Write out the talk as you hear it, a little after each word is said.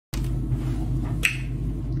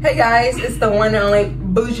Hey guys, it's the one and only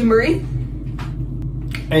Bougie Marie.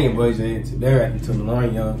 Hey boys, and today we're acting to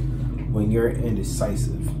Lenarr Young, When You're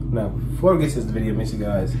Indecisive. Now, before we get to this video, make sure you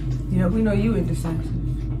guys... Yeah, we know you indecisive.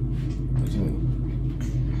 What you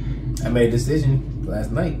mean? I made a decision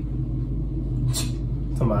last night.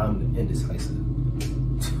 Talking about I'm indecisive.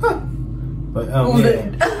 But,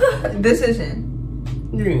 yeah. Decision.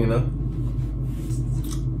 You know.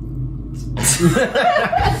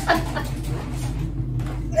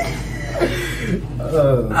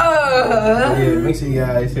 Yeah, make sure you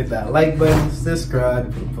guys hit that like button,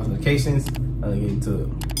 subscribe, put post notifications. I'll get into it.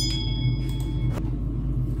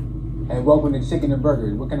 Hey, welcome to Chicken and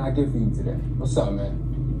Burgers. What can I get for you today? What's up, man?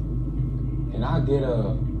 Can I get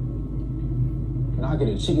a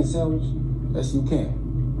chicken sandwich? Yes, you can.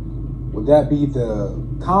 Would that be the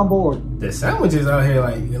combo or The sandwiches out here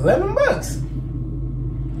like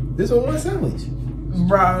 $11. This one sandwich.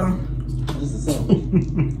 Bro. just a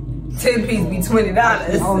sandwich? 10 piece be $20.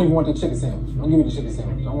 I don't even want the chicken sandwich. Don't give me the chicken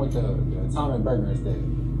sandwich. I want the Atomic Burger instead.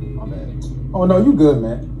 My bad. Oh no, you good,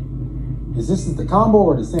 man. Is this the combo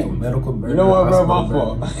or the sandwich? Medical burger. You know what, bro? My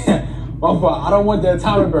fault. My fault. I don't want the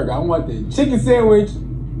Atomic Burger. I want the chicken sandwich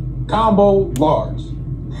combo large.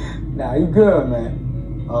 Nah, you good,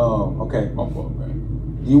 man. Okay, my fault,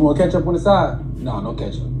 man. Do you want ketchup on the side? No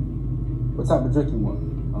ketchup. What type of drink you want?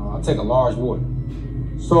 I'll take a large water.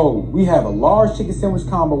 So we have a large chicken sandwich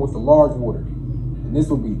combo with a large water, and this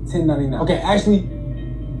will be $10.99. Okay, actually,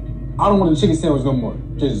 I don't want the chicken sandwich no more.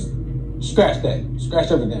 Just scratch that.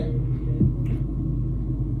 Scratch everything.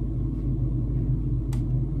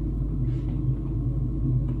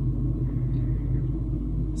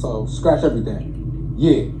 So scratch everything.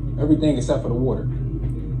 Yeah, everything except for the water.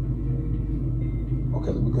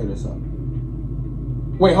 Okay, let me clear this up.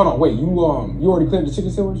 Wait, hold on. Wait, you already cleared the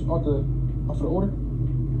chicken sandwich off the order?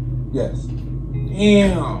 Yes.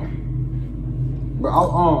 Damn.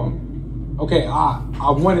 Bro, okay, I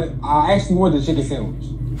actually wanted the chicken sandwich.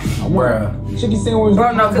 I wanted chicken sandwich.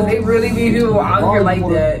 Bro, no, because they really be people out here like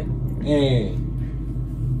that.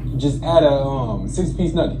 And just add a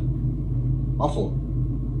 6-piece nugget. My fault.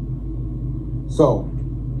 So,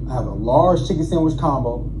 I have a large chicken sandwich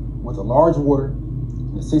combo with a large water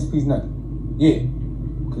and a 6-piece nugget. Yeah.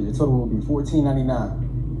 Okay, your total will be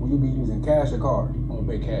 $14.99. Will you be using cash or card? I'm gonna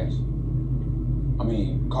pay cash. I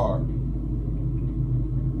mean, card.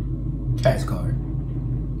 Cash card.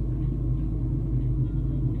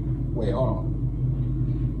 Wait, hold on.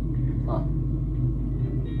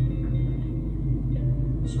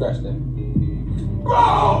 Scratch that.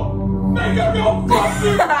 Bro! Make up your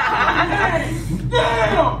fucking mind!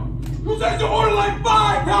 Damn! You said you ordered like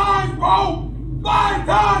 5 times, bro! 5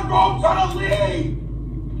 times, bro!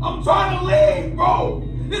 I'm trying to leave, bro!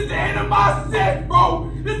 This is the end of my set, bro!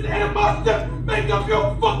 This is the end of my set! Make up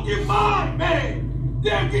your fucking mind, man!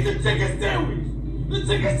 Damn, get the chicken sandwich! The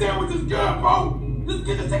chicken sandwich is good, bro! Just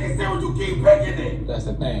get the chicken sandwich, you keep picking it! That's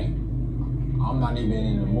the thing. I'm not even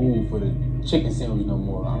in the mood for the chicken sandwich no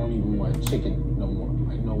more. I don't even want chicken no more.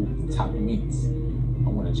 Like no top meats. I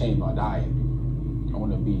want to change my diet. I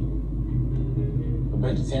want to be a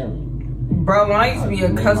vegetarian. Bro, when I used to be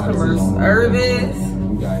a customer service.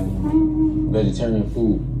 We got vegetarian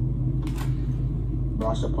food. Bro,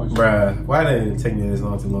 I should punch you. Bruh, why did it take me this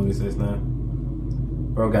long to notice this now?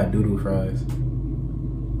 Bro got doodle fries.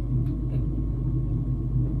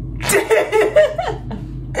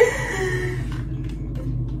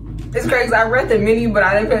 It's crazy. I read the menu, but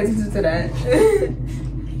I didn't pay attention to that.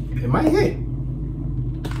 It might hit.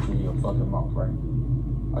 In your fucking mouth, right?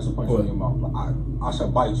 I should punch you in your mouth. I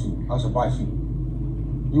should bite you. I should bite you.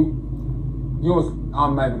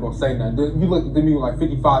 I'm not even gonna say nothing. You looked at me like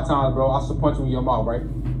 55 times, bro. I should punch you in your mouth, right?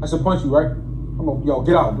 I should punch you, right? Yo,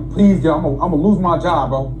 get out. Please get out. I'm gonna lose my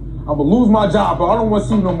job, bro. I'm gonna lose my job, bro. I don't want to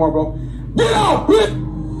see you no more, bro. Get out!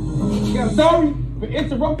 Yeah, I'm sorry for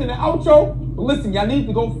interrupting the outro. But listen, y'all need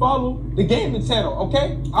to go follow the gaming channel,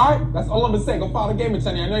 okay? Alright? That's all I'm gonna say. Go follow the gaming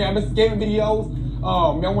channel. I know y'all miss the gaming videos.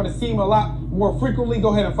 Y'all want to see him a lot more frequently. Go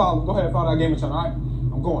ahead and follow that gaming channel, alright?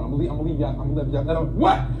 I'm going. I'm gonna leave y'all. I'm gonna leave y'all.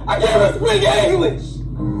 What? I can't speak English!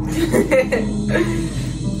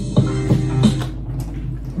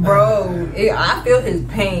 Bro, I feel his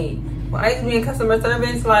pain. When I used to be in customer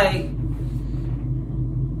service, like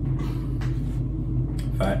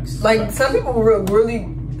Facts. Like some people really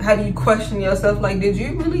have you question yourself. Like, did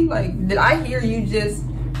you really, like, did I hear you just,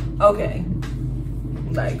 okay.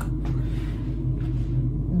 Like,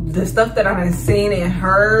 the stuff that I've seen and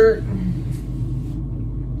heard,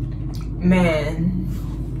 man,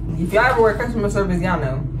 if y'all ever work customer service, y'all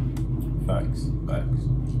know. Facts.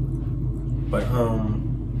 But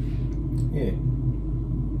yeah.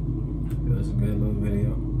 was a good little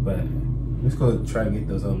video. But let's go try to get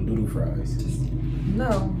those doodle fries. No.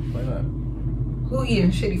 Why not? Who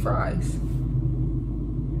eating shitty fries?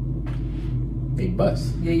 They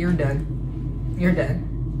bust. Yeah, you're done. You're done.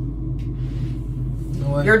 You know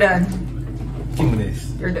what? You're done. Give me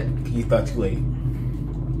this. You're done. You thought too late.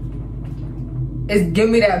 It's give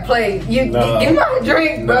me that plate. You No. give me my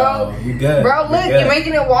drink, bro. No, you good. Bro, look, You're you're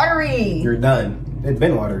making it watery. You're done. It's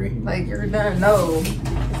been watery. Like you're done. No,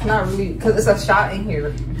 it's not really because it's a shot in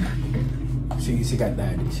here. She got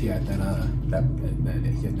that. She got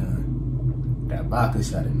that vodka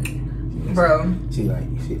shot in there. Bro.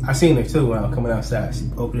 I seen her too when I was coming outside. She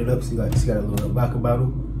opened it up. She got a little vodka bottle.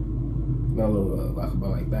 You know, a little vodka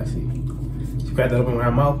bottle like that. She cracked that open with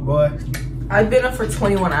her mouth, boy. I've been up for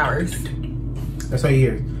 21 hours. That's why you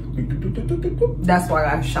hear. That's why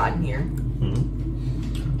I got shot in here.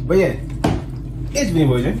 But yeah, it's me,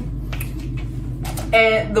 Bougie.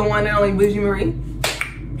 And the one and only Bougie Marie.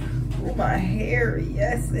 Oh, my hair.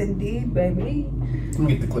 Yes, indeed, baby. Let me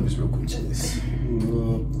get the clippers real quick.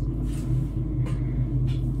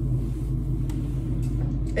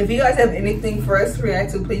 If you guys have anything for us to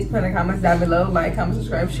react to, please put in the comments down below. Like, comment,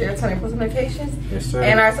 subscribe, share, turn on post notifications. Yes, sir.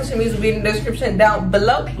 And our social media will be in the description down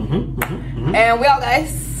below. And we out,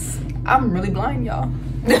 guys. I'm really blind, y'all.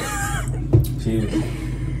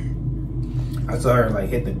 I saw her like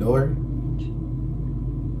hit the door.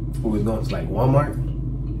 Who was going to like Walmart?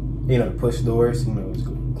 You know, push doors. You know, it was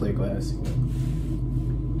clear glass. You know.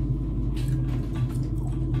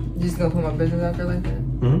 Just gonna put my business out there like that?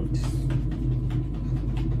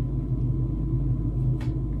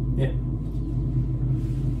 Yeah.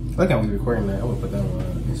 Like I was recording that. I would put that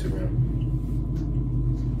on Instagram.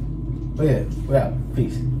 But yeah, we out.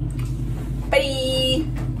 Peace.